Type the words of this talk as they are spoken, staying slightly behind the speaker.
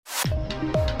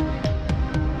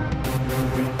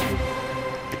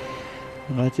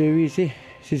Radioaviisi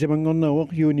sisamangornerwoq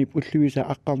yuunip ulluisa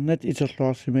aqqarnat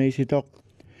iterluarsimaisitoq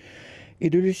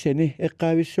ilulissani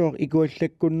eqqaavissuaq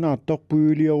ikuallakkunnaartoq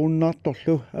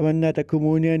puyuliorunnaartorlu amannaata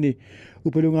kommuniani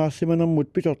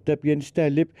upalungaarsimanermut pitortap Jens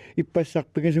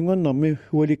ippassarpigasungornermi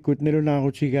hualikkut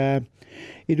nalunaarutigaa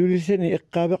ilulissani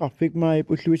eqqaaveqarfik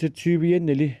maayip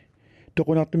ulluisatsyuviannali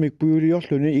toqunartumik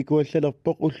puyuliorluni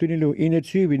ikuallalerpoq ullunilu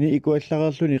inatsyyvini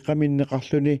ikuallarerluni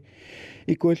qaminneqarluni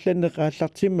ikuallanneq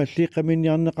aallartimmalli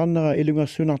qaminniarneqarnera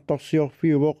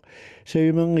ilungersunartorsiorfiuvoq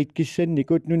savimengit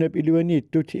kissannikut nunap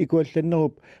iluaniittut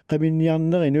ikuallannerup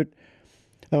qaminniarnerinut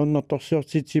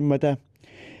aunnertorsiortitsimmata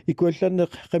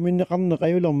ikuallanneq qaminneqarneq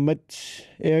ajulermat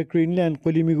Air Greenland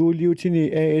qulimiguuliutini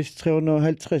AS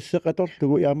 350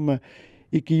 qatorlugu iamma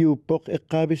ikiuuppoq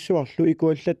eqqaavissuarlu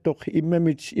ikuallattoq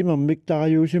immamit imermik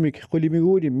tarajuusumik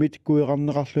qulimiguulimmit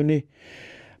kuiqarneqarluni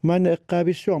maana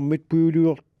eqqaavissuarmit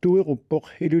puyuluortuiquppoq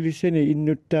ilulissani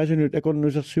innuttaasunut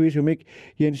akornusersuisumik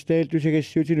Jens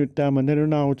tusagassiutinut taama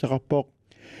nalunaarutaqarpoq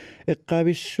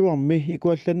eqqaavissuarmi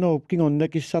ikuallannerup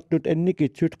kingornakissartut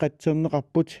annikitsut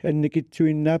qatserneqarput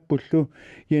annikitsuinnaapullu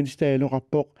Jens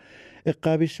oqarpoq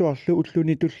eqqaavissuarlu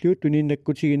ulluni tulliut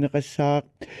uniinnakkutigineqassaaq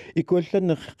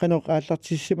ikuallanneq qanoq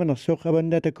aallartissimanersoq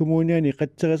avannaata kommuniani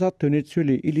qatserisartunit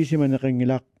suli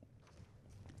ilisimaneqingilaq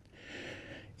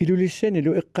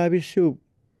ilulissanilu eqqaavissuup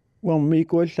warmi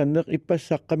ikuallanneq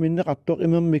ippassaaqqaminneqartoq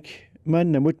imermik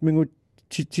maannamut mingut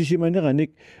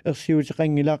tisimaneranik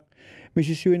ersiuteqangilaq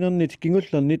misissuinernit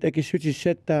kingullernit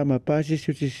akissutissat taama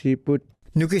paasissutissiipput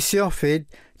Nukissiorfit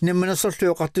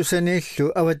nammanersorluoqartusaniillu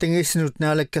avatangiissinut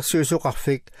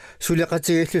naalakkersuusuqarfik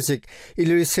suleqatigillusik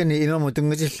ilulissani imamu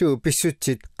tungatillu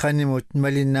pissutsit qanimut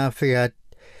malinnaaffigaat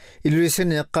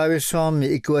ilulissani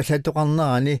eqqaavissuarmi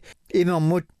ikuallatoqarnerani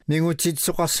imermut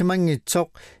mingutitsoqarsimangitsoq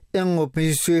erngub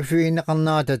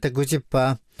misissuifigineqarnerata takutippaa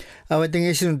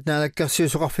avatangiissinut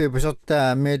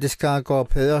naalakkersuusuqarfiupusertaa Medeskaagor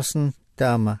Pedersen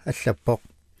taama allappoq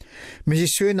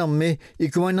misissuinermi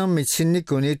ikumanermit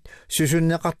sinnikunit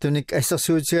susunneqartunik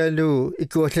assersuutigaluu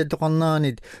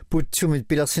ikuallatoqarneranit putsumit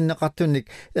pilersinneqartunik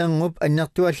erngub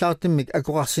annertuallaartimmik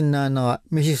akoqarsinnaanera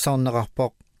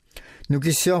misissarneqarpoq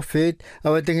nukissiorfiit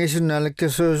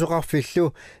avatangisunnaalakkasuusoqarfillu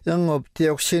erngub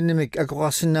tioksiinimik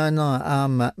akoqarsinnaanera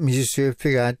aama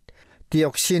misissuiffigaat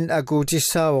tioksin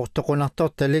akuutissaavuq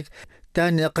toqunartortalik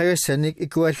taani eqagassanik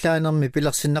ikuallaanermi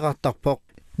pilersinneqartarpoq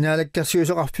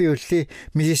naalakkersuusoqarfiulli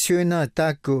misissuinera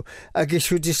taakku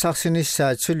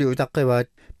akissutissarsinissaat suli utaqivaat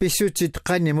pissutit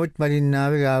qanimut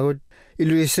malinnaavigaagut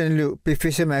iluissanilu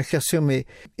piffisama aggersumi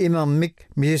imermik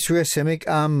misissuassamik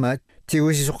aamma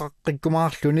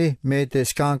tigusisoqaqqikkumaarluni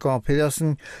Medeskaagor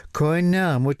Pedersen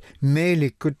koinnaamut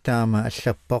meelikkut taama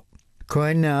allappoq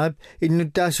koinnaap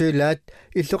innuttaasuilaat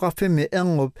illoqarfimmi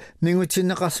erngub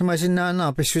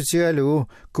mingutinneqarsimasinnaanaa pissutigalugu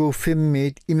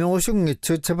kuuffimmiit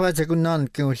imerusungitsut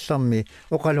sapaatakunnaarnik kingullermi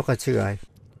oqaloqatigaai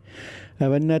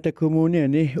avannaata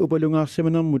kommuniani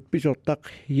upalungaarsimanermut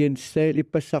pisortaq Jens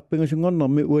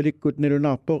ippassarpingasungornermi ualikkut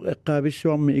nalunaarpoq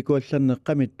eqqaavissuarmi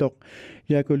ikuallarneqqamittoq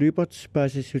Jaako Lyberts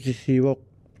paasissutissiivoq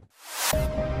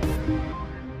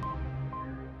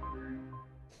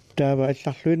Tava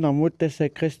allarluinarmut tassa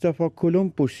Christopher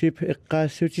Columbusip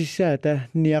eqqaassutissaata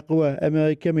niaqua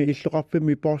Amerikami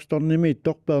illoqarfimi Bostonnimi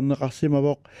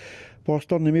torperneqarsimavoq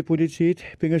Bostonnimi politiit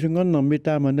pingasungornermi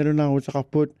taama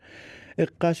nalunaarutaqarput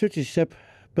eqqaassutissap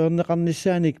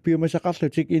perneqarnissaanik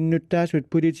piumasaqarlutik innuttaasut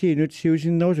politiinut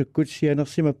siusinnerusukkut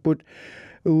sianersimapput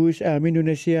USA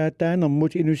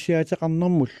minunasiaataanermut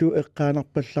inussiaataqarnermullu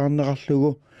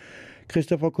eqqaanarpallaarneqarlugu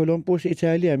Christopher Columbus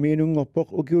Italiami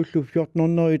inungorpoq ukiullu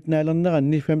 1400-rit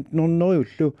naalerneranni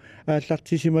 1500-ullu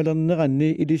aallartisimalerneranni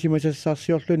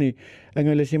ilisimasassarsiorluni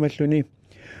angalassimalluni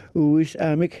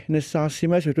USAmik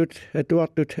nassarsimasutut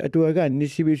atuartut atuagaanni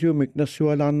sivisuumik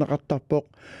nersualaarneqartarpoq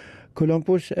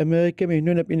Columbus Amerikami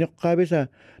nunap ineqqaavisa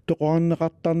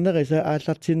toqoarneqartarnerisa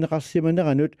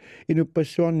aallartinneqarsimaneranut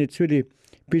inuppassuarnit suli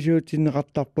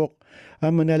pisuutinneqartarpoq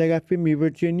ammanalagaaffimi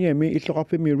Virginiami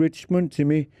illoqarfimi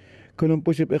Richmondimi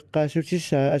Columbusip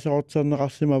eqqaassutissаа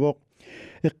asororterneqarsimavoq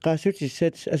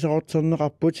eqqaassutissat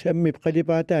asororterneqarput ammip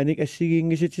qalipaataanik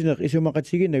assigiingisitineq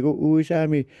isumaqatiginagu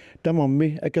USAmi tamarmi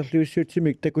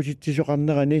akerluissuutsimik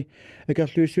takutittisoqarnerani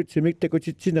akerluissuutsimik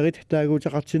takutittinerit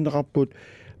taaguutaqartinneqarput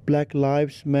Black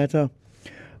Lives Matter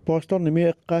Bostonnimi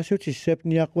eqqaassutissap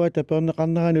niaquata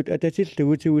perneqarneranut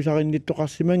atatillugu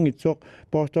tigusarinniittoqarsimangitsoq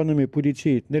Bostonnimi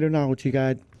politiit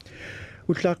nalunaarutigaat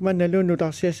Ullaakkman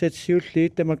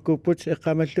nalunnutarsiassatsiulliit tamakkuupput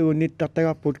eqqamallugunnit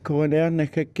tartagarput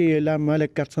koronaarnakkakki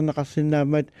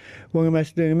laammalakkarterneqarsinnaammat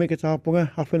wangamaasluingimi kataqarpunga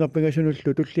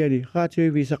arfinerpingasunullu tulliani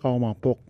Radioaviisi qaumarpoq